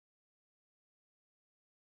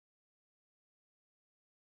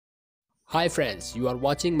Hi friends, you are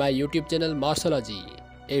watching my YouTube channel Marsology.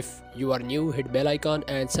 If you are new, hit bell icon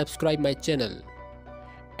and subscribe my channel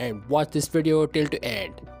and watch this video till to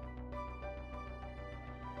end.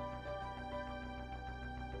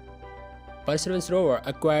 Perseverance Rover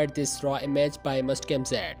acquired this raw image by Mustcam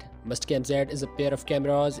Z. Mustcam Z is a pair of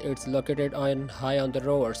cameras. It's located on high on the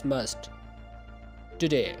rover's mast.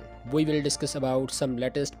 Today, we will discuss about some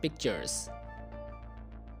latest pictures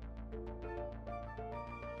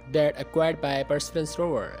that acquired by Perseverance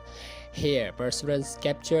Rover. Here, Perseverance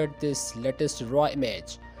captured this latest raw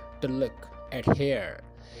image. To look at here.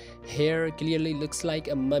 Here clearly looks like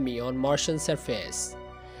a mummy on Martian surface.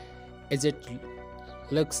 Is it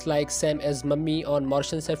looks like same as mummy on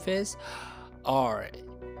Martian surface, or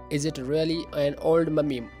is it really an old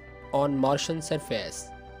mummy on Martian surface?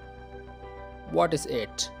 What is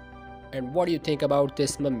it, and what do you think about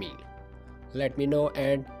this mummy? Let me know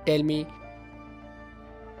and tell me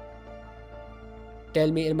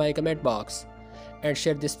in my comment box, and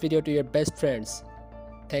share this video to your best friends.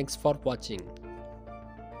 Thanks for watching.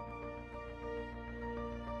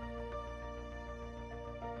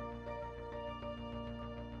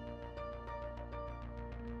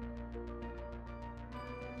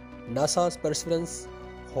 NASA's Perseverance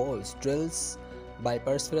holds drills by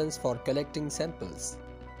Perseverance for collecting samples.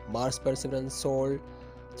 Mars Perseverance Sol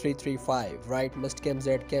 335 right Mustcam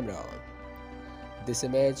Z camera. This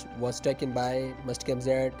image was taken by Mustcam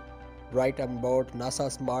Z right aboard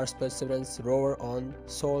NASA's Mars Perseverance rover on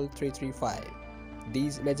Sol 335.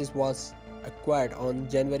 These images was acquired on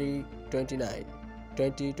January 29,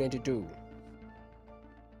 2022.